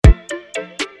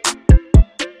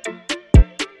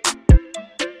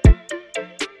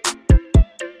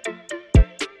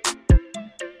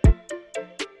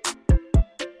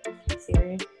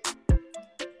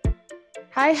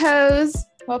Hi, hoes.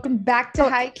 Welcome back to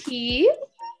High Key.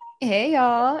 Hey,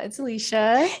 y'all. It's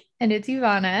Alicia. And it's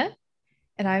Ivana.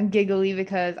 And I'm giggly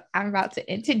because I'm about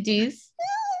to introduce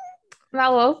my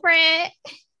little friend.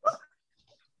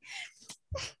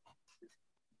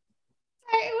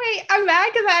 Wait, I'm mad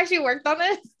because I actually worked on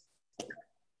this.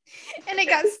 And it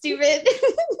got stupid.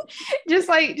 just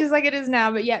like it is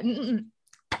now. But yeah.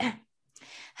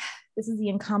 This is the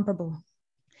incomparable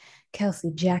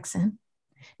Kelsey Jackson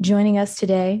joining us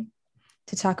today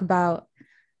to talk about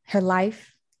her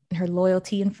life and her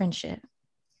loyalty and friendship.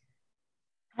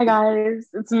 Hi guys,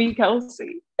 it's me,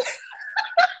 Kelsey. This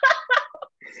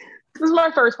is my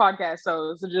first podcast,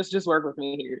 so just work with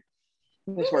me here.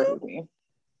 Just work with me.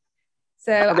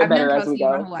 So I've known Kelsey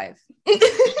my whole life.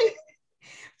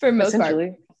 For most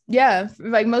part. Yeah,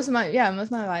 like most of my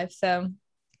life. So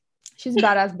she's a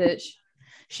badass bitch.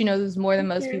 She knows more than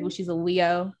most people. She's a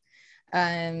Leo.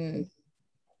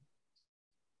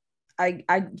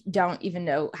 I don't even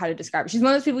know how to describe her. She's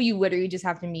one of those people you literally just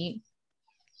have to meet.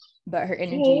 But her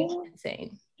energy is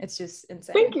insane. It's just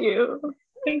insane. Thank you.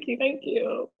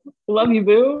 Love you,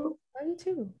 boo. Love you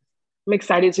too. I'm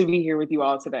excited to be here with you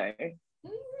all today.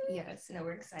 Yes, no,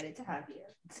 we're excited to have you.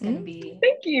 It's going to be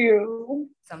Thank you.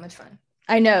 So much fun.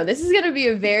 I know. This is going to be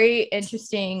a very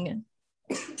interesting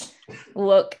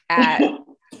look at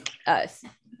us.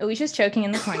 Alicia's choking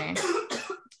in the corner.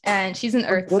 And she's an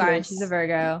earth sign. She's a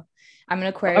Virgo. I'm an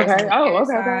Aquarius. Okay.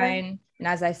 Sign. And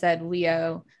as I said,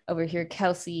 Leo over here,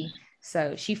 Kelsey.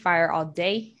 So she fire all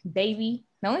day, baby.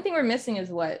 The only thing we're missing is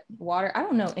what? Water. I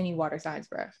don't know any water signs,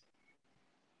 bro.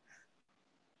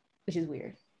 Which is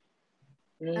weird.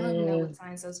 I don't even know what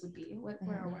signs those would be. What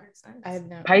are water signs? I have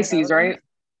no. Pisces, right?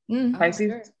 Pisces.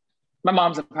 Sure. My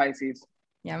mom's a Pisces.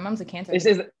 Yeah, my mom's a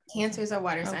Cancer. Cancers are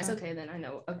water signs. Okay, then I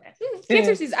know. Okay.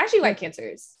 Cancers is actually like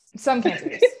Cancers. Some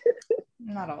Cancers.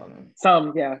 Not all of them.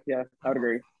 Some, yeah, I would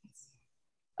agree.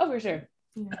 Oh, for sure.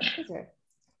 Yeah, for sure.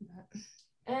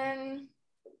 And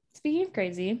speaking of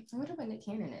crazy, I wonder what Nick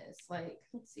Cannon is. Like,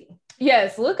 let's see.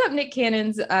 Yes, look up Nick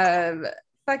Cannon's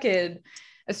fucking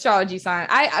astrology sign.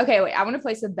 I want to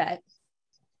place a bet.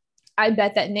 I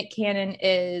bet that Nick Cannon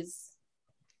is,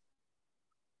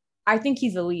 I think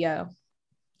he's a Leo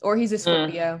or he's a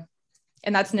Scorpio.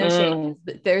 And that's no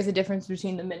shade. There's a difference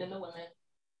between the men and the women.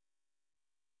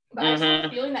 But I just have a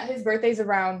feeling that his birthday's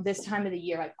around this time of the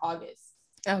year, like August.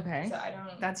 Okay. So I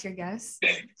don't. That's your guess.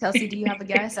 Kelsey, do you have a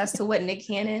guess as to what Nick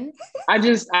Cannon? I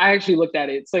actually looked at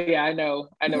it. So yeah, I know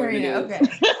what it is. Okay.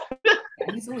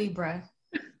 Yeah, he's a Libra.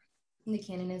 Nick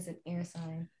Cannon is an air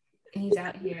sign. And he's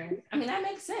out here. I mean, that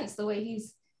makes sense. The way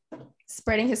he's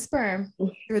spreading his sperm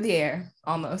through the air,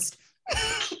 almost.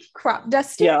 Crop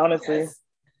dusting. Yeah, honestly. Yes.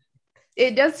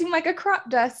 It does seem like a crop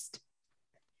dust.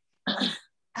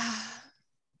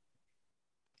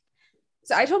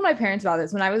 So I told my parents about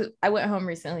this when I went home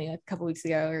recently, a couple weeks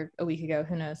ago or a week ago,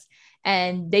 who knows?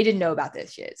 And they didn't know about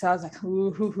this shit. So I was like,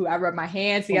 ooh. I rubbed my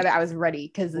hands together. I was ready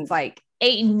because it's like,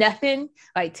 ain't nothing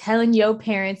like telling your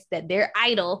parents that their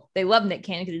idol, they love Nick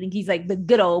Cannon because they think he's like the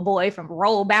good old boy from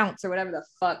Roll Bounce or whatever the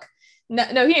fuck.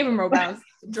 No, he ain't from Roll Bounce.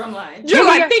 Drumline.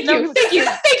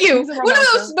 Thank you. One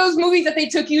of those movies that they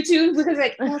took you to because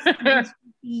like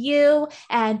you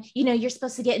and you're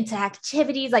supposed to get into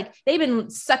activities. Like they've been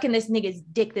sucking this nigga's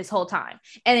dick this whole time.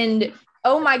 And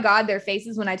oh my God, their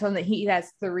faces when I told them that he has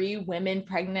 3 women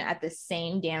pregnant at the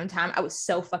same damn time. I was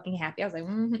so fucking happy. I was like,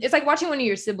 It's like watching one of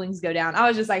your siblings go down. I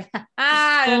was just like,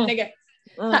 nigga.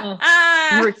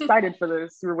 You were excited for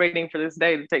this. You were waiting for this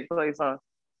day to take place, huh?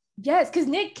 Yes, because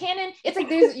Nick Cannon, it's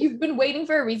like you've been waiting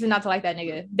for a reason not to like that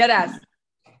nigga. Deadass.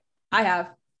 I have.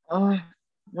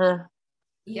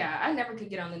 Yeah, I never could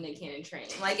get on the Nick Cannon train.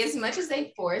 Like, as much as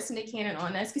they forced Nick Cannon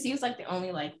on us, because he was like the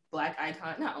only like black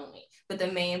icon, not only, but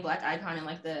the main black icon in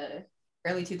like the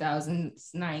early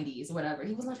 2000s, 90s, whatever.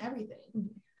 He was on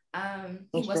everything.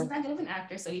 He wasn't that good of an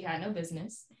actor, so he had no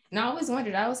business. And I always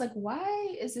wondered, I was like,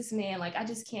 why is this man, like, I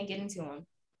just can't get into him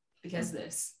because of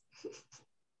this.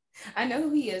 I know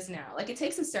who he is now. Like, it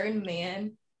takes a certain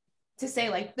man to say,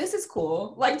 like, this is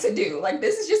cool, like, to do. Like,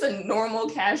 this is just a normal,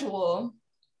 casual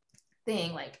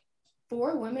thing. Like,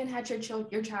 4 women had your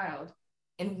child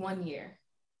in 1 year.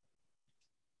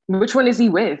 Which one is he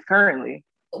with currently?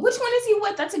 Which one is he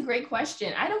with? That's a great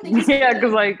question. I don't think he's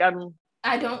because like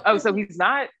I don't. Oh, so he's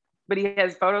not, but he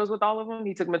has photos with all of them.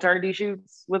 He took maternity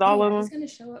shoots with all of them. He's gonna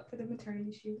show up for the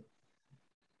maternity shoot,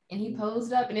 and he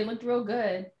posed up, and it looked real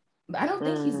good. But I don't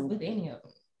think he's with any of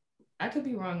them. I could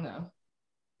be wrong though.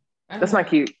 That's not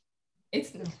cute.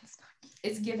 It's not.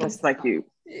 It's giving. That's not cute.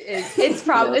 It's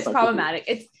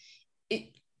problematic. It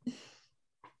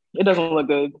doesn't look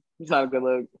good. It's not a good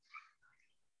look.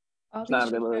 All not these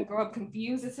a good children look. grow up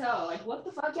confused as hell. Like, what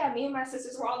the fuck? Yeah, me and my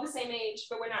sisters were all the same age,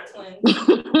 but we're not twins.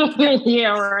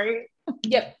 Yeah, right.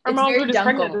 Yep. Our moms were just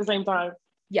pregnant at the same time.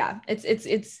 Yeah, it's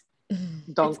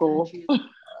Dunkel.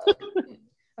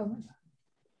 Oh my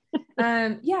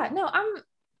God. Yeah, no,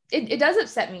 it does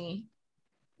upset me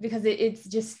because it's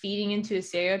just feeding into a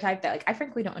stereotype that like I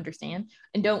frankly don't understand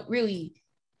and don't really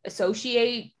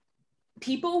associate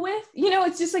people with.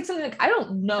 It's just like something like I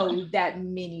don't know that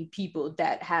many people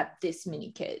that have this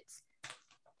many kids.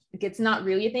 Like it's not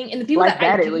really a thing. And the people like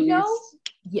that I do least. know,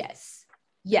 yes.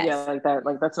 Yeah, like that.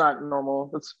 Like that's not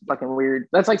normal. That's fucking weird.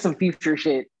 That's like some future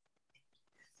shit.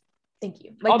 Thank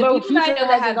you. Like although the people that I know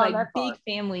that have like big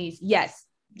families, yes,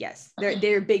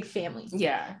 they're big families.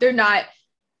 Yeah, they're not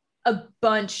a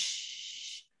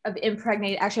bunch of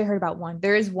impregnated. Actually, I heard about one.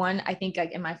 There is one I think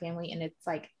like in my family, and it's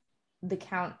like the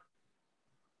count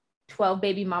 12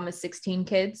 baby mamas, 16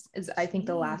 kids is I think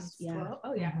the last. Yeah. 12?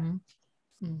 Oh yeah.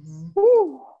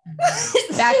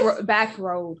 Back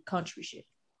road country shit.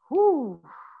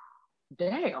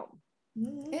 Damn.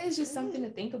 It is just something to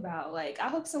think about. Like, I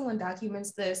hope someone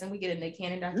documents this and we get a Nick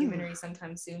Cannon documentary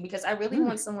sometime soon because I really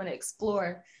want someone to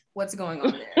explore what's going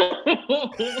on there.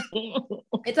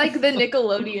 It's like the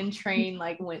Nickelodeon train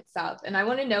like went south, and I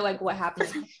want to know like what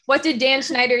happened. What did Dan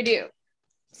Schneider do?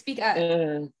 Speak up.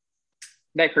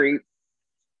 That creep.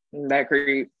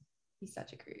 He's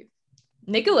such a creep.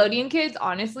 Nickelodeon kids,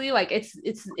 honestly, like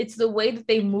it's the way that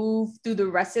they move through the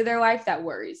rest of their life that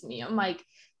worries me. I'm like,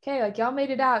 okay, like y'all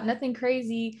made it out, nothing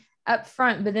crazy up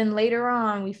front, but then later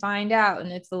on we find out,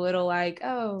 and it's a little like,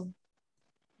 oh,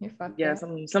 you're fucked. Yeah, up.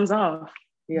 Something's off.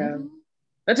 Yeah,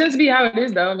 that tends to be how it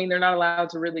is, though. I mean, they're not allowed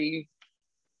to really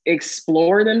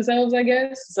explore themselves, I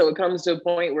guess. So it comes to a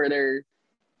point where they're,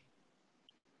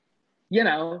 we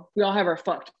all have our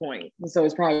fucked point. So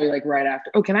it's probably like right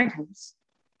after. Oh, can I curse?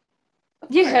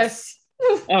 Yes.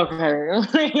 Okay.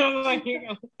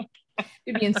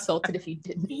 You'd be insulted if you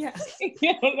didn't. Yeah.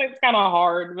 It's kind of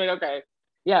hard, but okay.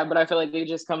 Yeah, but I feel like it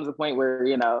just comes a point where,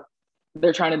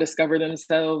 they're trying to discover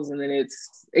themselves, and then it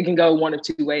can go one of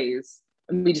two ways.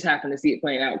 And we just happen to see it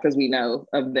playing out because we know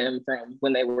of them from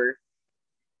when they were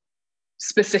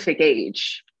specific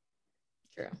age.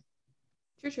 True.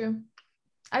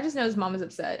 I just know his mom is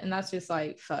upset, and that's just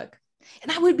like, fuck.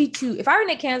 And I would be too. If I were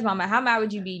Nick Cannon's mama, how mad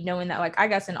would you be knowing that like I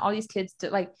got to send all these kids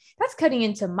to like that's cutting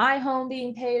into my home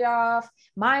being paid off,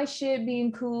 my shit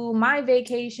being cool, my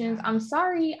vacations. I'm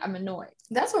sorry, I'm annoyed.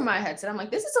 That's where my head's at. I'm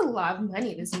like, this is a lot of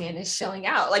money this man is shelling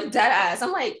out, like dead ass.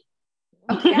 I'm like,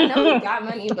 okay, I know he got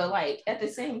money, but like at the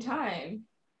same time,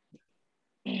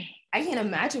 I can't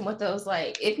imagine what those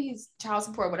like if he's child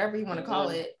support, whatever you want to call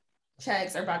it,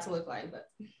 checks are about to look like. But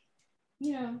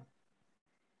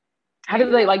how do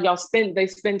they like y'all spend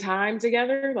time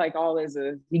together? Like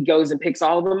he goes and picks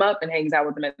all of them up and hangs out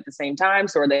with them at the same time.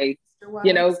 So are they,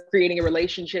 creating a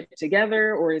relationship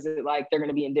together, or is it like they're going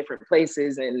to be in different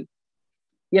places and,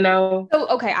 So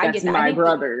okay, I get that. My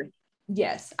brother.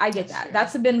 Yes, I get that.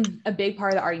 That's been a big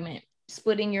part of the argument,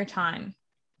 splitting your time.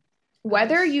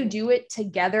 Whether you do it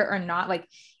together or not, like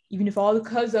even if all the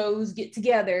cousins get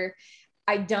together,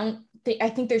 I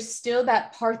think there's still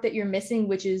that part that you're missing,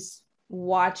 which is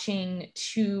watching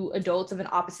two adults of an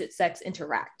opposite sex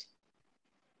interact,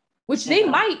 which they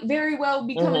might very well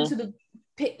be coming to the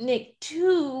picnic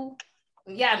too.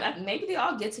 Yeah, maybe they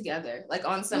all get together like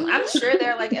on some. I'm sure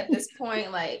they're like at this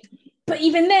point like. But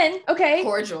even then, okay,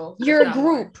 cordial. You're a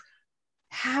group.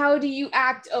 How do you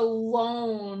act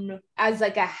alone as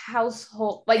like a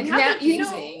household? Like now,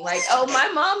 like, oh,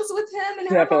 my mom's with him and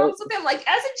her mom's with him. Like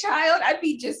as a child, I'd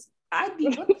be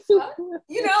what the fuck?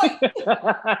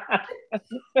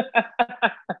 It's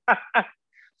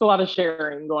a lot of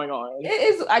sharing going on. It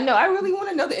is. I know. I really want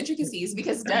to know the intricacies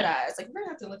because dead eyes. Like we're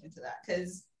gonna have to look into that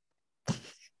because.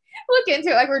 Look into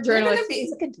it like we're journalists.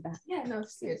 Look into that. Yeah, no,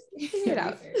 seriously. Figure it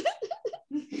out.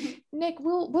 Nick,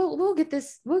 we'll get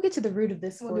this. We'll get to the root of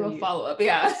this. We'll do a follow up.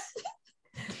 Yeah.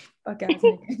 Fuck ass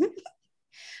Nick.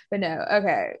 But no,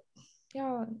 okay.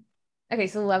 Yeah. Okay,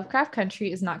 so Lovecraft Country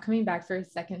is not coming back for a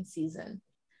second season.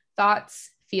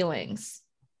 Thoughts, feelings?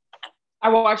 I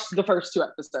watched the first 2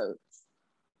 episodes,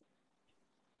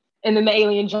 and then the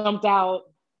alien jumped out,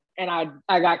 and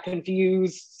I got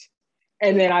confused,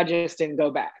 and then I just didn't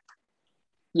go back.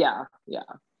 Yeah.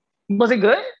 Was it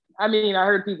good? I mean, I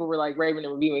heard people were like raving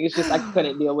and reviewing. It's just I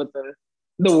couldn't deal with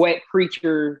the wet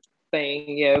creature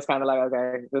thing. Yeah, it's kind of like,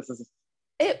 okay, this is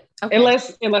it. Okay.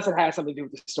 Unless it has something to do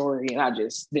with the story, and I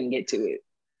just didn't get to it.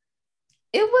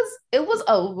 it was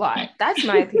a lot. That's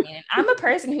my opinion. I'm a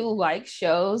person who likes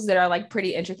shows that are like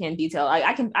pretty intricate in detail.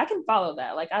 I can follow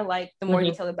that. Like I like the more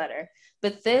detail the better.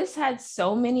 But this had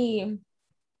so many.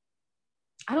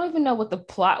 I don't even know what the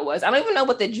plot was. I don't even know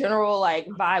what the general like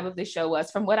vibe of the show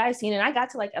was from what I've seen. And I got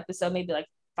to like episode maybe like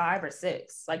 5 or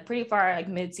 6, like pretty far like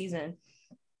mid-season.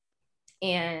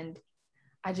 And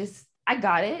I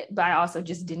got it, but I also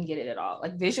just didn't get it at all.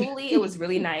 Like visually, it was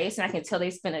really nice. And I can tell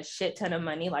they spent a shit ton of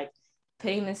money like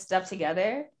putting this stuff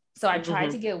together. So I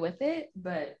tried to get with it,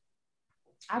 but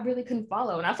I really couldn't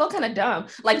follow. And I felt kind of dumb.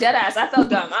 Like dead ass, I felt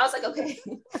dumb. I was like, okay,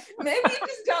 maybe you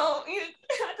just don't. You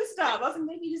have to stop. I was like,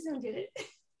 maybe you just don't get it.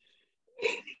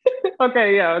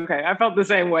 Okay. I felt the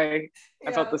same way. Yeah.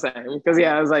 I felt the same. Because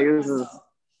I was like, this is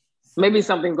maybe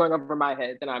something's going over my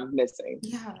head that I'm missing.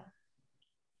 Yeah.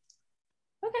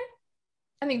 Okay.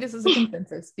 I think this is a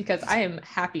consensus because I am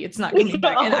happy it's not coming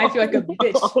back and I feel like a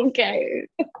bitch. Okay.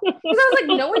 Because I was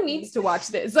like, no one needs to watch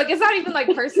this. Like, it's not even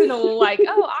like personal, like,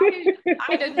 oh, I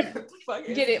didn't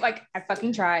get it. Like, I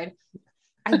fucking tried.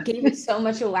 I gave it so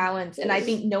much allowance and I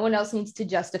think no one else needs to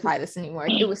justify this anymore.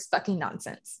 It was fucking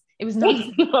nonsense. It was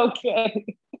nonsense. Okay.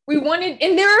 We wanted,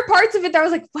 and there are parts of it that I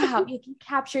was like, wow, you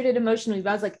captured it emotionally.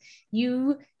 But I was like,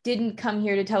 you didn't come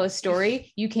here to tell a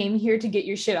story. You came here to get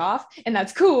your shit off and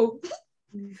that's cool.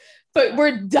 But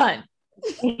we're done.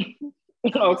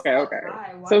 Okay.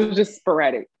 So it was just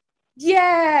sporadic.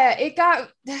 Yeah, it got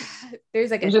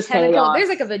there's like a just tentacle, chaos. there's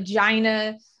like a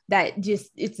vagina that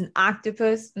just it's an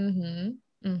octopus. Wait,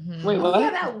 what? Yeah,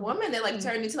 that woman that like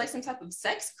turned into like some type of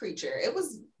sex creature. It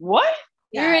was what?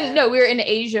 Yeah. We were in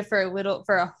Asia for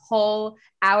a whole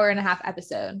hour and a half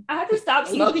episode. I had to stop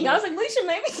smoking. I was like, Leisha,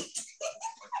 maybe.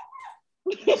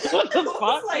 What the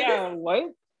fuck? Like,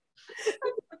 what?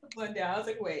 One day I was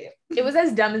like, wait. It was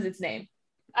as dumb as its name.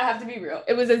 I have to be real.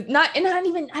 It was I don't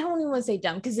even want to say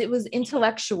dumb because it was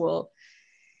intellectual.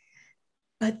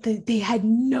 But they had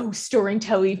no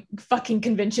storytelling fucking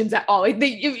conventions at all. Like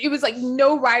it was like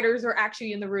no writers were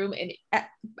actually in the room and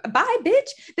bye bitch.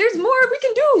 There's more we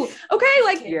can do. Okay,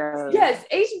 like yes,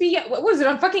 HBO. What was it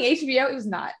on fucking HBO? It was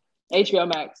not. HBO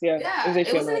Max, yeah.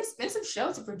 It was an expensive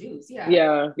show to produce.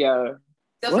 Yeah.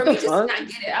 So What for me, the just fuck? to not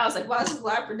get it, I was like, wow, this is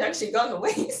live production going to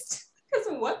waste.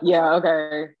 Because what? Yeah,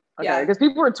 okay. Yeah. Because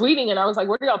people were tweeting and I was like,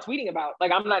 what are y'all tweeting about?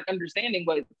 Like, I'm not understanding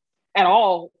what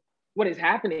is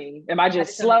happening. Am I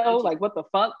just slow? Like, what the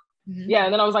fuck? Mm-hmm. Yeah,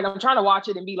 and then I was like, I'm trying to watch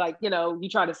it and be like, you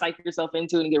try to psych yourself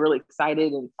into it and get really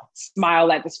excited and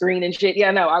smile at the screen and shit.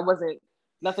 Yeah, no, I wasn't,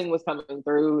 nothing was coming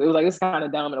through. It was like, it's kind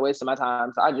of dumb and a waste of my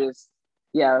time. So I just,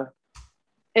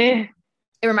 It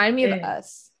reminded me of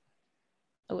Us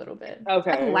a little bit.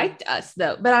 Okay. I liked Us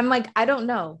though, but I'm like, I don't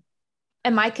know.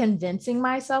 Am I convincing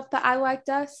myself that I liked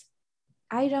Us?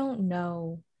 I don't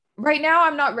know. Right now,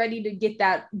 I'm not ready to get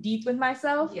that deep with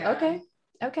myself. Yeah. Okay.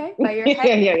 By your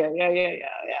head. Yeah.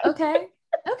 Okay.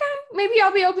 Maybe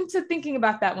I'll be open to thinking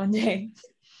about that one day.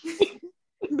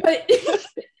 But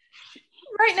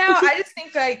right now, I just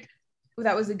think like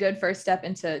that was a good first step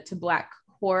into Black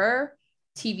horror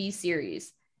TV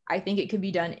series. I think it could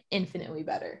be done infinitely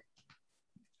better.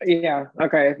 Yeah.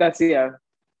 Okay. That's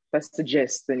the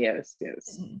gist. Then yes.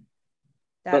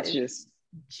 Let's just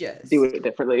do it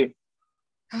differently.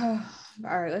 All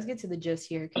right, let's get to the gist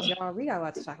here because y'all, we got a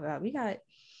lot to talk about. We got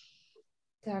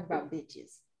to talk about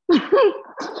bitches.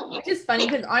 Which is funny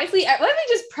because honestly, let me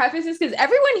just preface this because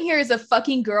everyone here is a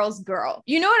fucking girl's girl.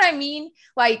 You know what I mean?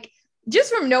 Like,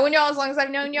 just from knowing y'all as long as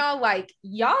I've known y'all, like,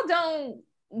 y'all don't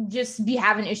just be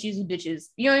having issues with bitches.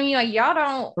 You know what I mean? Like,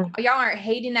 y'all aren't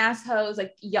hating assholes,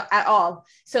 like, y'all at all.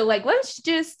 So, like, let's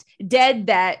just dead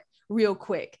that real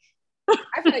quick.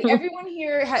 I feel like everyone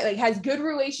here has good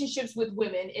relationships with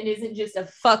women and isn't just a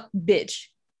fuck bitch.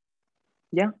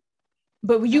 Yeah.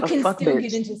 But you can still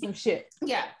get into some shit.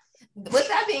 Yeah. With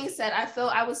that being said, I feel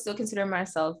I would still consider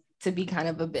myself to be kind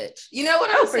of a bitch. You know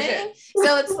what I'm saying? Sure.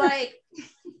 So it's like,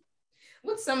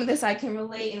 with some of this I can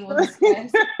relate and we'll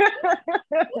discuss.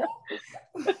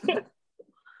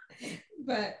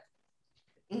 But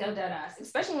no dead ass,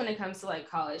 especially when it comes to like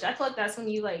college. I feel like that's when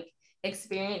you like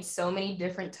experience so many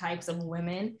different types of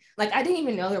women. Like I didn't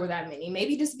even know there were that many.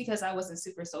 Maybe just because I wasn't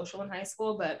super social in high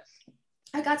school, but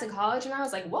I got to college and I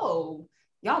was like, whoa,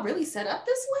 y'all really set up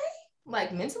this way,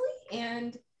 like mentally,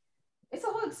 and it's a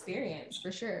whole experience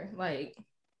for sure. Like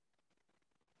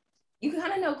you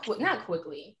kind of know, not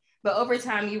quickly, but over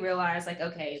time you realize like,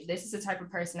 okay, this is the type of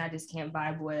person I just can't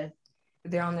vibe with.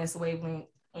 They're on this wavelength,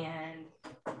 and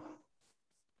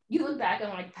you look back on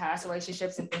like past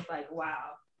relationships and think like,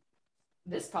 wow,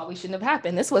 this probably shouldn't have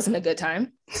happened. This wasn't a good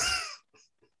time.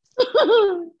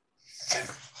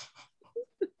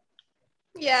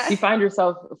 Yeah. You find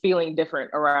yourself feeling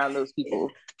different around those people.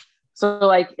 So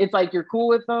like, it's like you're cool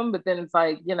with them, but then it's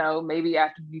like, you know, maybe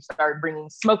after you start bringing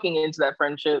smoking into that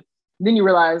friendship, then you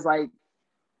realize like,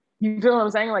 you feel what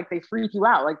I'm saying? Like they freak you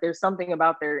out. Like there's something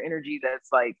about their energy that's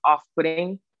like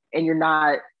off-putting and you're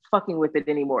not fucking with it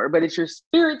anymore. But it's your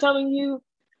spirit telling you,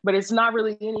 but it's not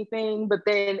really anything. But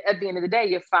then at the end of the day,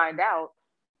 you find out,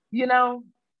 you know,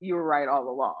 you were right all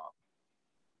along.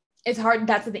 It's hard.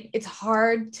 That's the thing. It's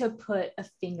hard to put a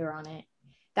finger on it.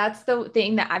 That's the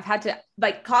thing that I've had to,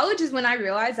 like, college is when I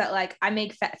realized that like I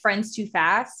make friends too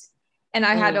fast and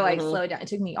I had to like slow down. It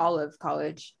took me all of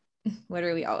college,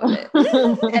 literally all of it.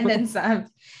 And then some.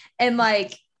 And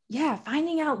like, yeah,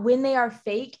 finding out when they are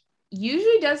fake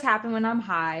usually does happen when I'm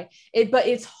high. But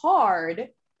it's hard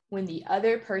when the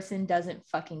other person doesn't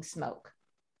fucking smoke.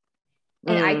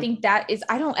 And I think that is,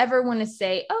 I don't ever want to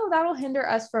say, oh, that'll hinder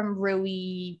us from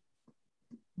really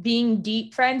being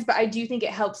deep friends. But I do think it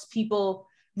helps people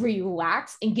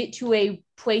relax and get to a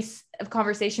place of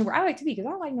conversation where I like to be, because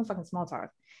I don't like no fucking small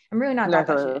talk. I'm really not about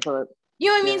that shit. You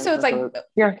know what I mean? So it's like,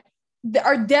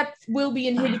 our depth will be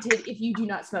inhibited if you do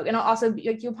not smoke. And I'll also be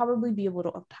like, you'll probably be a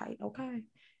little uptight. Okay.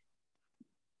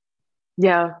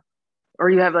 Yeah. Or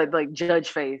you have like judge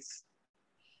face.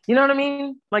 You know what I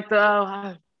mean? Like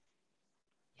the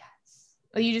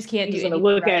well, you just can't do it. it.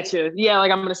 Look at you. Yeah,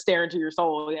 like I'm gonna stare into your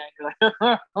soul. Yeah, you're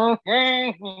like,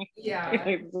 okay. Yeah.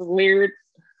 It's weird.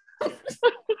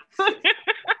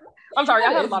 I'm sorry,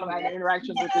 I have a lot of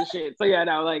interactions with this shit. So yeah,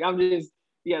 no, like I'm just,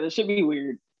 this should be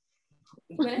weird.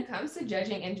 When it comes to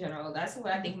judging in general, that's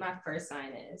what I think my first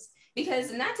sign is.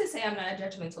 Because not to say I'm not a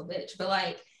judgmental bitch, but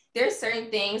like there's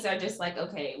certain things that are just like,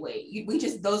 okay, wait,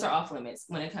 those are off limits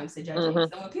when it comes to judging. So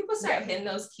when people start hitting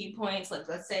those key points, like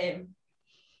let's say,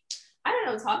 I don't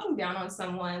know, talking down on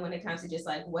someone when it comes to just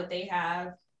like what they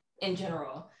have in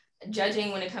general,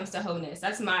 judging when it comes to wholeness,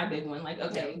 that's my big one. Like,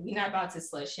 okay, we're not about to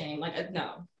slut shame. Like,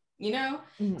 no, you know?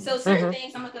 So certain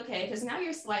things I'm like, okay, because now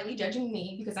you're slightly judging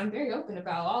me because I'm very open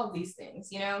about all of these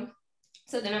things, you know?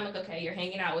 So then I'm like, okay, you're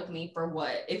hanging out with me for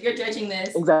what? If you're judging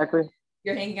this, exactly,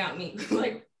 you're hanging out with me,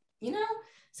 like, you know?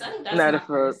 So I think that's my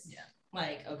first,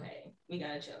 like, okay, we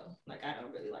gotta chill. Like, I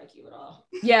don't really like you at all.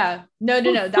 Yeah,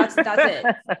 no, that's it.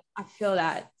 I feel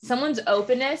that someone's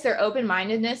openness, their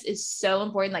open-mindedness is so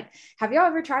important. Like, have y'all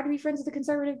ever tried to be friends with a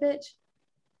conservative bitch?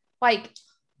 Like,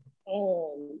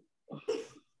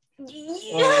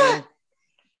 yeah. And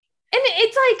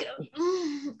it's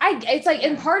like,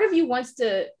 and part of you wants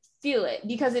to feel it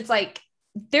because it's like,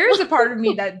 there's a part of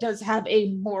me that does have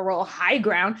a moral high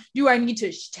ground. Do I need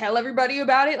to tell everybody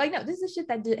about it? Like, no, this is shit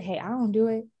that hey, I don't do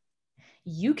it.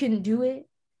 You can do it.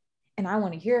 And I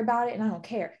want to hear about it and I don't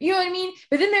care. You know what I mean?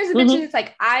 But then there's a bitch that's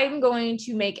like, I'm going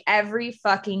to make every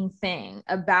fucking thing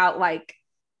about like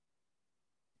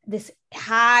this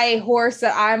high horse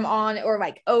that I'm on, or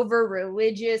like over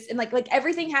religious, and like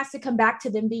everything has to come back to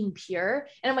them being pure.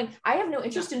 And I'm like, I have no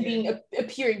interest in being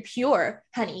pure,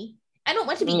 honey. I don't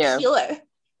want to be pure.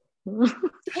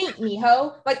 Paint me,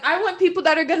 ho. Like, I want people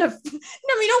that are gonna,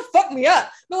 don't fuck me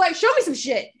up, but like, show me some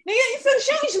shit.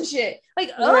 Show me some shit. Like,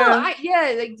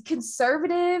 like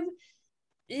conservative,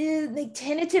 like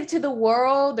tentative to the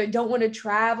world, or don't want to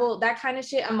travel, that kind of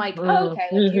shit. I'm like, okay,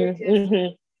 like, you're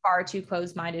just far too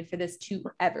closed-minded for this to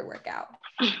ever work out,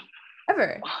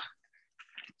 ever.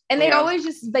 And they always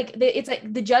just like, it's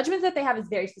like the judgment that they have is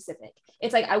very specific.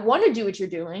 It's like, I want to do what you're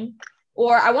doing,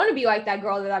 or I want to be like that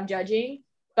girl that I'm judging,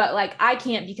 but like I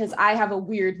can't because I have a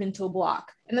weird mental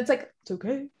block. And it's like, it's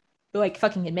okay, but like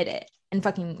fucking admit it and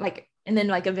fucking like, and then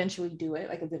like eventually do it.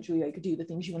 Like eventually like do the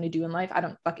things you want to do in life. I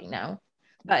don't fucking know,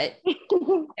 but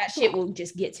that shit will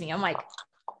just get to me. I'm like,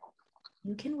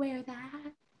 you can wear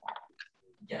that.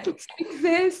 It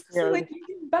exists. Like, you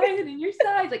can buy it in your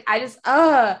size. Like, I just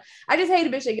hate a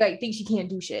bitch that like thinks she can't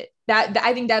do shit. That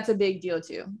I think that's a big deal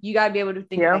too. You gotta be able to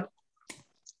think like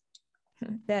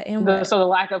that. And so the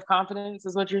lack of confidence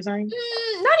is what you're saying?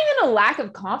 Not even a lack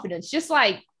of confidence, just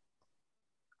like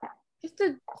just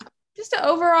a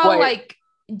overall like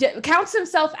counts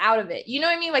himself out of it. You know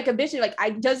what I mean? Like a bitch like I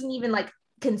doesn't even like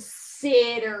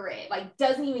consider it. Like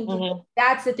doesn't even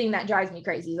that's the thing that drives me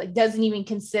crazy. Like doesn't even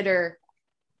consider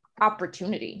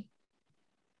opportunity.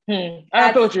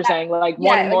 I feel what you're saying. Like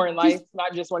wanting more in life,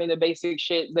 not just wanting the basic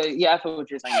shit. But I feel what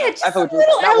you're saying. Yeah, just I feel a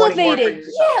little elevated.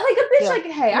 Yeah, like a bitch. Like,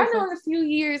 hey, I know in a few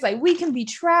years, like we can be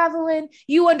traveling.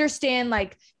 You understand,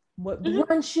 like what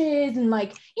brunch is, and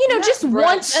like just brunch.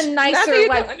 Want a nicer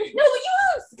like.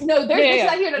 No, there's bitches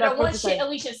out here that don't want shit.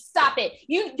 Alicia, stop it.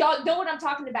 Y'all know what I'm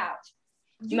talking about.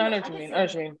 I know what you mean. I know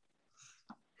what you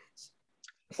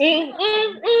mean.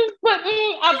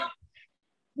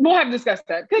 we'll have to discuss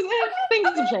that because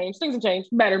things have changed. Things have changed.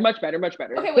 Better, much better, much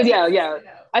better. Okay, Because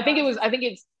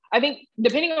I think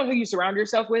depending on who you surround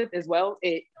yourself with as well,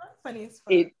 funny as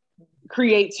fuck. it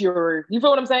creates you feel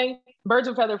what I'm saying? Birds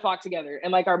of a feather flock together.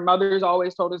 And like our mothers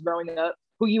always told us growing up,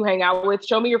 who you hang out with,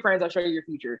 show me your friends, I'll show you your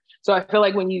future. So I feel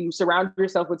like when you surround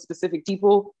yourself with specific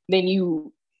people, then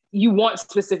you want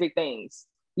specific things.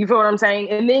 You feel what I'm saying?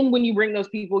 And then when you bring those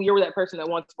people, you're that person that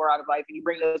wants more out of life, and you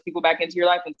bring those people back into your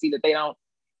life and see that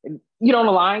you don't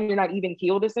align, you're not even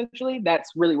keeled, essentially.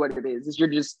 That's really what it is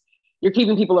you're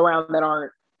keeping people around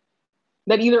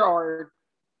that either are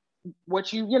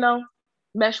what you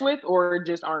mesh with or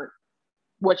just aren't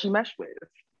what you mesh with.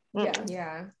 Yeah.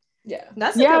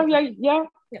 That's yeah.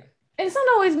 And it's not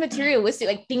always materialistic,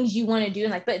 like things you want to do,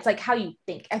 and like, but it's like how you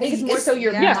think. I think it's more so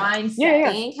your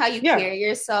mindset. Think, how you carry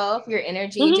yourself, your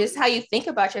energy, just how you think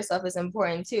about yourself is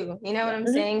important too. You know what I'm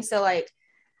saying? So like,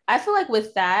 I feel like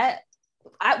with that,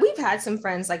 we've had some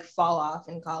friends like fall off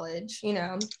in college,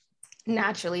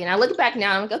 naturally. And I look back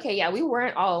now, I'm like, okay, yeah, we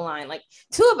weren't all aligned. Like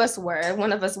 2 of us were,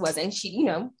 1 of us wasn't. She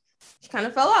kind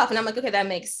of fell off. And I'm like, okay, that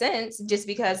makes sense. Just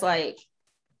because like,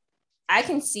 I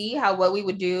can see how what we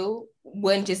would do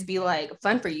wouldn't just be like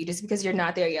fun for you just because you're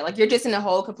not there yet. Like you're just in a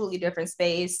whole completely different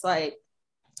space, like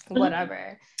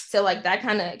whatever. So like that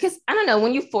kind of, because I don't know,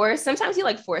 when you sometimes you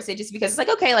like force it just because it's like,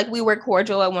 okay, like we were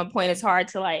cordial at one point. It's hard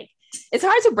to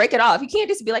break it off. You can't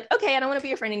just be like, okay, I don't want to be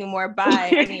your friend anymore.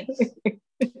 Bye. I mean,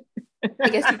 I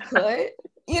guess you could,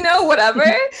 whatever.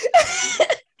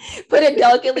 Put it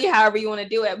delicately, however you want to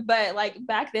do it. But like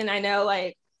back then, I know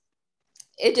like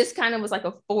it just kind of was like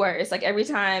a force. Like every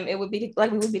time it would be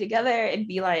like we would be together, it'd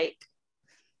be like,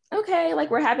 okay,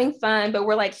 like we're having fun, but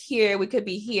we're like here, we could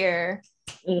be here.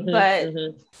 But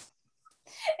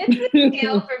it's a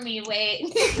scale for me. Wait,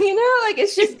 like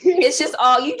it's just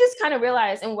all you just kind of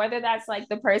realize, and whether that's like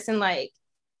the person like,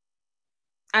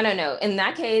 I don't know. In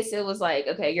that case, it was like,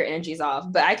 okay, your energy's off.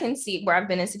 But I can see where I've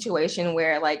been in a situation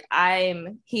where like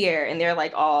I'm here and they're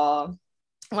like all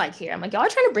like here. I'm like, y'all are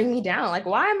trying to bring me down. Like,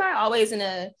 why am I always in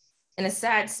a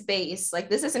sad space? Like,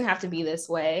 this doesn't have to be this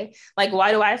way. Like,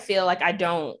 why do I feel like I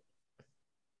don't?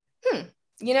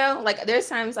 Like there's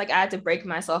times like I had to break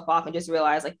myself off and just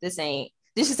realize like this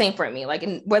just ain't for me. Like,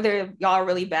 and whether y'all are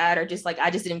really bad or just like I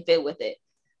just didn't fit with it.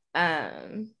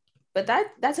 But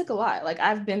that took a lot. Like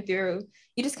I've been through,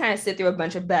 you just kind of sit through a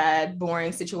bunch of bad,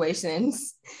 boring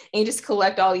situations and you just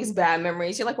collect all these bad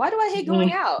memories. You're like, why do I hate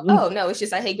going out? Oh no, it's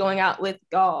just I hate going out with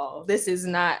y'all. This is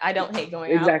not, I don't hate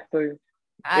going out. Exactly.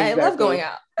 I love going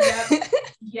out.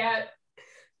 Yeah.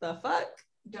 The fuck?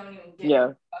 Don't even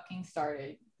get fucking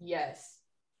started. Yes.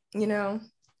 Like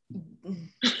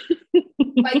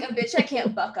a bitch I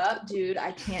can't buck up, dude.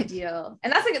 I can't deal.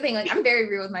 And that's like the thing. Like I'm very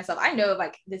real with myself. I know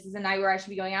like this is a night where I should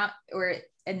be going out or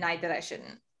a night that I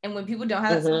shouldn't. And when people don't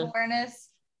have that self-awareness,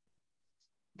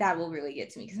 that will really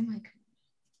get to me because I'm like,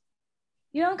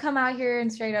 you don't come out here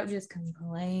and straight up just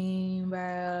complain,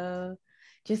 bro.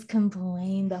 Just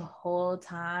complain the whole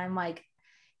time, like,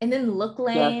 and then look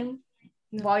lame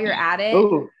while you're at it.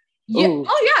 Ooh. Yeah. Ooh.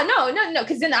 Oh yeah, no.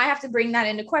 Because then I have to bring that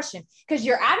into question because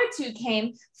your attitude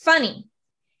came funny.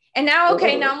 And now,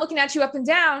 okay, now I'm looking at you up and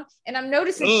down and I'm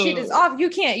noticing shit is off.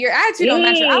 Your attitude don't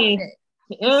match your outfit.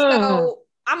 So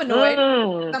I'm annoyed.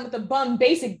 I'm with a bum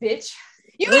basic bitch.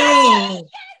 Not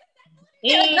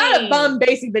a bum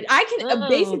basic bitch. A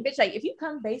basic bitch, like if you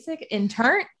come basic and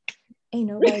turn, ain't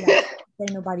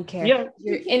nobody care. Yeah.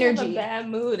 Your energy. Have a bad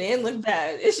mood and look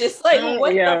bad. It's just like,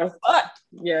 what the fuck?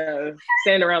 Yeah.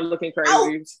 Stand around looking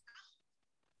crazy.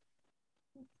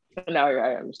 No,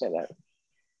 I understand that.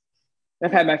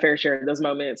 I've had my fair share of those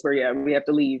moments where, we have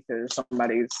to leave because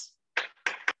somebody's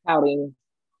outing.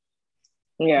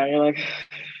 Yeah, you're like,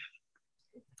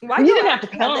 why you didn't have to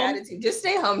come? Have the attitude? Just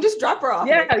stay home. Just drop her off.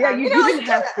 You didn't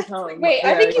have to come. Wait,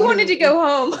 I think you wanted to go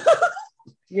home.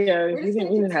 Yeah, you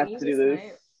didn't have to do this.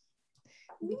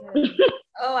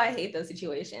 Oh, I hate those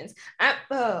situations.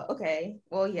 Okay.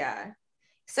 Well, yeah.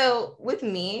 So with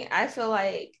me, I feel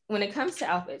like when it comes to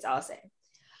outfits, I'll say,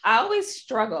 I always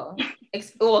struggle.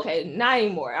 Okay, not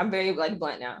anymore. I'm very like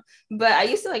blunt now. But I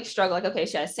used to like struggle. Like, okay,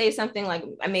 should I say something like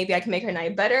maybe I can make her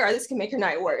night better, or this can make her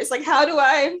night worse? Like, how do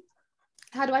I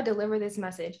deliver this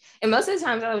message? And most of the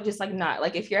times I would just like not.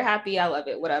 Like, if you're happy, I love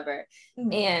it, whatever.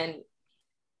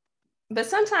 But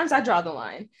sometimes I draw the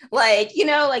line. Like,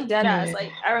 like dead ass.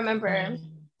 Like I remember,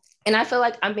 and I feel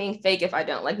like I'm being fake if I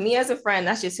don't. Like me as a friend,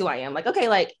 that's just who I am. Like, okay,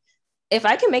 like if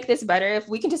I can make this better, if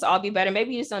we can just all be better,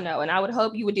 maybe you just don't know. And I would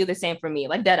hope you would do the same for me.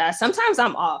 Like deadass. Sometimes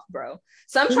I'm off, bro.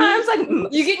 Sometimes like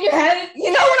you get in your head, you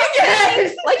know what I'm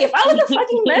saying? Like if I look a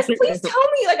fucking mess, please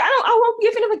tell me. Like I won't be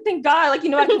offended. Like thank God. Like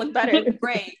I can look better.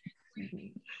 Great.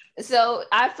 So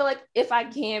I feel like if I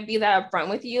can be that upfront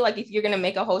with you, like if you're gonna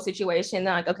make a whole situation,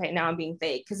 then like okay, now I'm being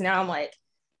fake because now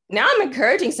I'm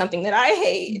encouraging something that I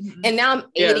hate, and now I'm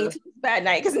aiding to this bad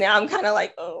night because now I'm kind of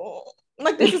like oh.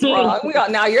 Like this is wrong. We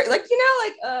all now you're like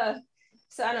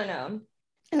so I don't know.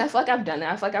 And I feel like I've done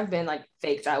that. I feel like I've been like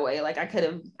fake that way. Like I could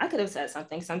have said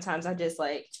something. Sometimes I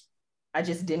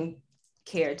just didn't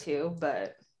care to,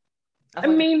 but I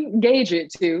mean, gauge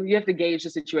it too. You have to gauge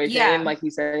the situation and like you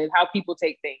said, how people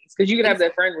take things. Because you could have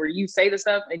that friend where you say the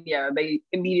stuff and they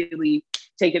immediately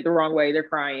take it the wrong way. They're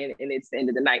crying and it's the end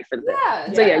of the night for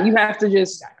them. So you have to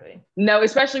just know,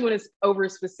 especially when it's over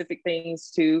specific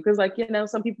things too. Because like,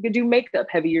 some people could do makeup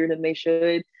heavier than they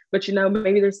should, but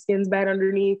maybe their skin's bad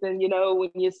underneath. And when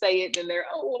you say it, then they're,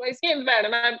 oh, well, my skin's bad.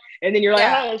 And then you're like,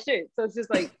 oh shit. So it's just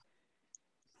like,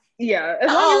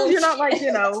 as long as you're not like,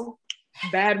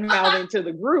 bad mouthing to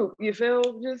the group, you feel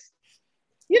just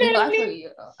what I mean?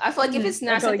 I feel like if it's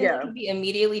not something that can be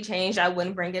immediately changed, I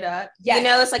wouldn't bring it up.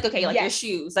 It's like okay, like your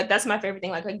shoes, like that's my favorite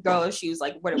thing. Like girl shoes,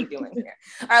 like what are we doing here?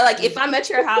 Or like if I'm at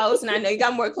your house and I know you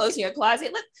got more clothes in your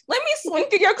closet, let me swing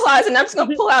through your closet and I'm just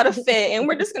gonna pull out a fit and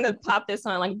we're just gonna pop this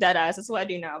on like dead ass. That's what I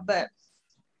do now. But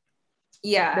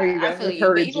I feel you.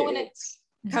 But even when it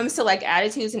comes to like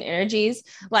attitudes and energies,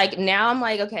 like now I'm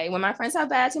like, okay, when my friends have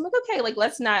bad, I'm like, okay, like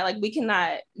let's not, like we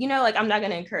cannot, like I'm not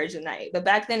gonna encourage the night. But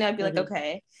back then I'd be like,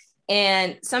 okay.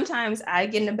 And sometimes I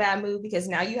get in a bad mood because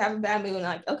now you have a bad mood and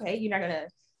like, okay, you're not gonna,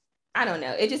 I don't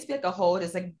know. It just be like a whole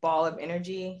just like ball of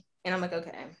energy. And I'm like,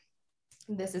 okay,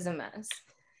 this is a mess.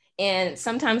 And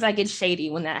sometimes I get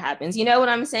shady when that happens. You know what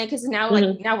I'm saying? Because now,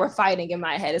 now we're fighting in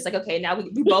my head. It's like, okay, now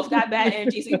we both got bad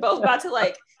energies. We both about to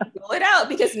like blow it out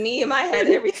because me in my head,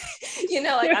 everything,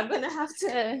 like I'm gonna have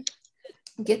to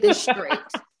get this straight.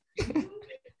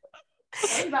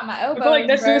 About my elbow. I feel like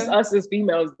that's just us as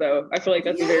females, though. I feel like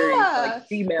that's a very like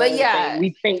female thing.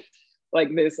 We think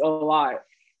like this a lot.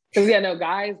 Because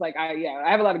guys like I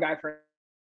have a lot of guy friends.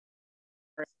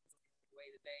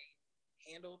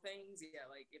 Handle things,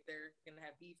 like if they're gonna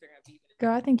have beef, they're gonna have beef.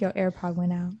 Girl, I think your AirPod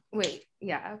went out. Wait,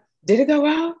 did it go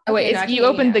out? Oh wait, you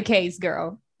opened the case,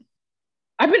 girl.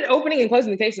 I've been opening and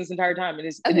closing the case this entire time, and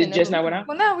it just now went out.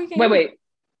 Well, no, we can. Wait,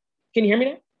 can you hear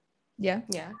me now?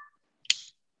 Yeah.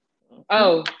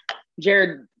 Oh,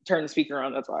 Jared turned the speaker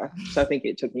on. That's why. So I think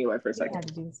it took me away for a second. I had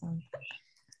to do something.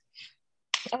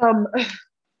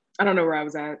 I don't know where I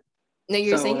was at. No,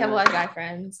 you were saying you have a lot of guy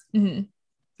friends. Mm-hmm.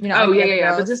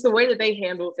 But just the way that they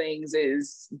handle things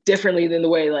is differently than the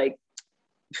way like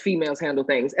females handle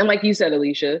things. And like you said,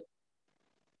 Alicia,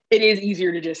 it is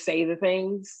easier to just say the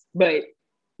things, but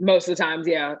most of the times,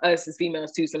 us as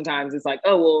females too, sometimes it's like,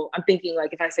 oh, well, I'm thinking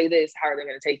like if I say this, how are they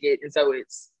going to take it? And so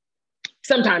it's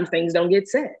sometimes things don't get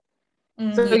said.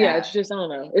 So it's just, I don't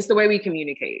know. It's the way we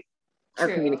communicate. Our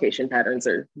communication patterns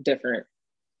are different.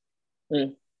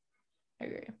 I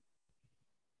agree.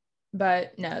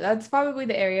 But no, that's probably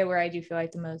the area where I do feel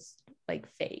like the most like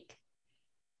fake.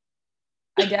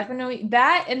 I definitely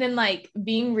that, and then like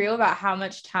being real about how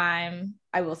much time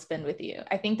I will spend with you.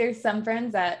 I think there's some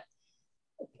friends that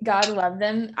God love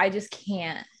them, I just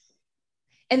can't.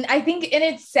 And I think, and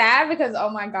it's sad because oh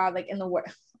my God, like in the world,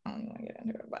 I don't even want to get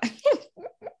into it,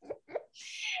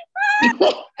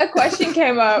 but a question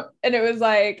came up and it was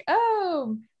like,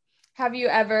 oh, have you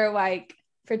ever like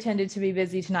pretended to be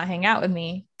busy to not hang out with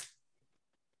me?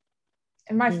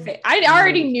 And my face, I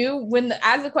already knew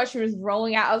as the question was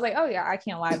rolling out, I was like, oh yeah, I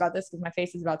can't lie about this because my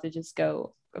face is about to just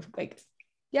go like,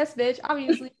 yes, bitch,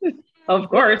 obviously. Of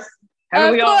course.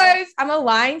 Of course. I'm a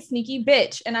lying, sneaky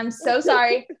bitch. And I'm so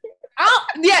sorry.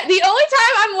 The only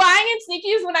time I'm lying and sneaky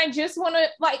is when I just want to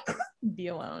like be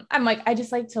alone. I'm like, I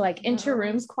just like to like enter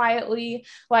rooms quietly.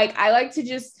 Like I like to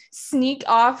just sneak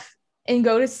off and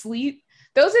go to sleep.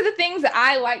 Those are the things that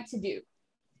I like to do.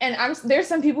 And there's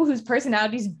some people whose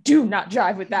personalities do not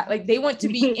jive with that. Like they want to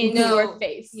be in your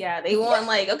face. Yeah, they want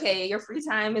like, okay, your free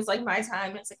time is like my time.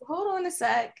 And it's like, hold on a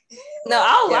sec. No,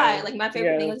 I'll lie. Like my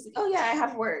favorite thing is like, oh yeah, I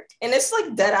have work. And it's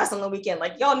like dead ass on the weekend.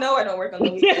 Like y'all know I don't work on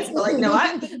the weekends. But like, no,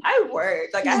 I work.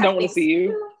 Like I don't want to see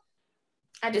you.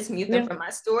 I just mute them from my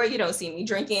store. You don't see me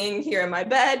drinking here in my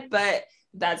bed, but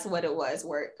that's what it was,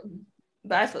 work.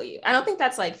 But I feel you. I don't think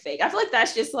that's like fake. I feel like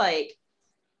that's just like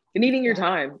needing your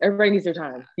time. Everybody needs their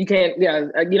time. You can't, you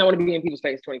don't want to be in people's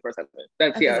face 24/7.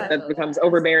 That's that becomes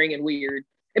overbearing and weird.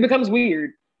 It becomes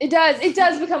weird. It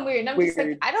does become weird. And I'm just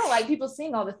like, I don't like people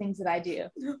seeing all the things that I do.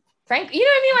 Frank, you know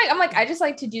what I mean? Like, I'm like, I just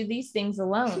like to do these things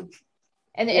alone.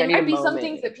 And it might be some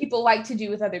things that people like to do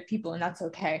with other people, and that's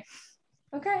okay.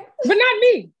 Okay. But not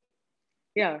me.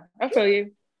 Yeah, I feel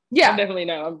you. Yeah. I definitely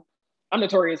know. I'm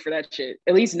notorious for that shit.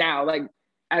 At least now, like,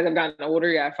 as I've gotten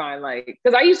older, I find like,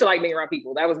 because I used to like being around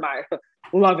people. That was my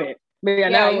love it. But yeah,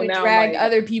 now you would drag like,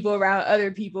 other people around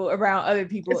other people around other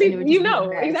people. See, exactly. You know.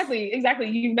 But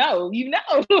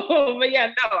yeah,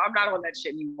 no, I'm not on that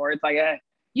shit anymore. It's like,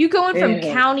 you going from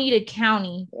county to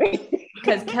county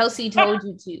because Kelsey told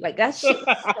you to. Like that shit.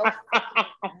 So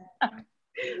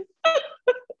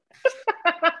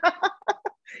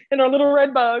and our little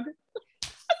red bug.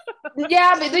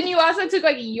 Yeah, but then you also took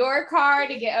like your car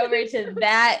to get over to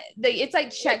that. It's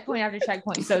like checkpoint after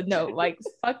checkpoint. So no, like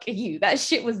fuck you. That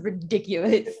shit was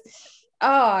ridiculous.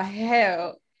 Oh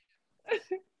hell.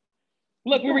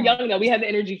 Look, we were young though. We had the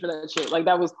energy for that shit. Like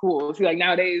that was cool. See, like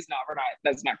nowadays, no, we're not.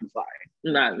 That's not gonna fly.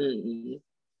 Not.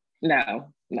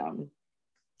 No.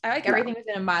 I like everything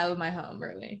within a mile of my home.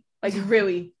 Really, like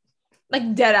really.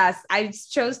 Like dead ass. I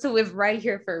chose to live right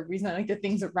here for a reason. I like the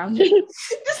things around it.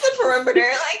 Just the perimeter.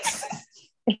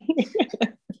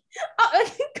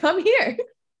 Like come here.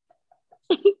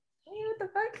 What the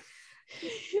fuck?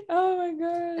 Oh my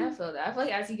god. I feel that. I feel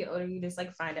like as you get older, you just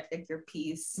like find like your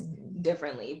peace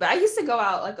differently. But I used to go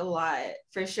out like a lot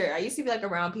for sure. I used to be like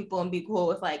around people and be cool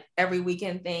with like every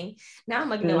weekend thing. Now I'm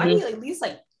like, no, I need at least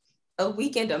like a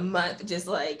weekend a month, just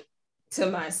like to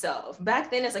myself.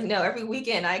 Back then it's like, no, every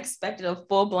weekend I expected a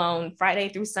full-blown Friday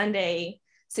through Sunday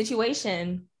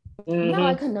situation. No,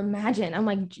 I couldn't imagine. I'm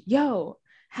like, yo,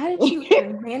 how did you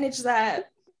even manage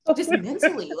that just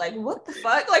mentally? Like, what the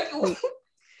fuck? Like,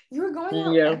 you were going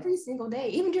out every single day,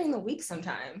 even during the week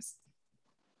sometimes.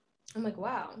 I'm like,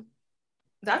 wow.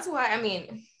 That's why, I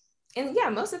mean, and yeah,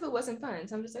 most of it wasn't fun.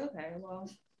 So I'm just like, okay, well.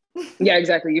 Yeah,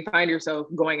 exactly. You find yourself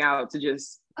going out to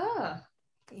just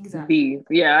exactly.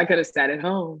 I could have sat at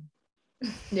home.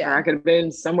 Yeah. Or I could have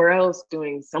been somewhere else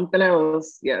doing something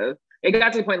else. Yeah. It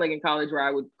got to the point like in college where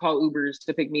I would call Ubers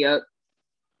to pick me up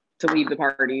to leave the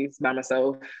parties by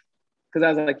myself. Cause I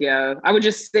was like, yeah, I would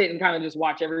just sit and kind of just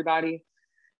watch everybody.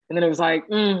 And then it was like,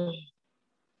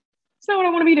 it's not what I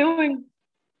want to be doing.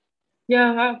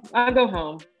 Yeah, I go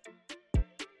home.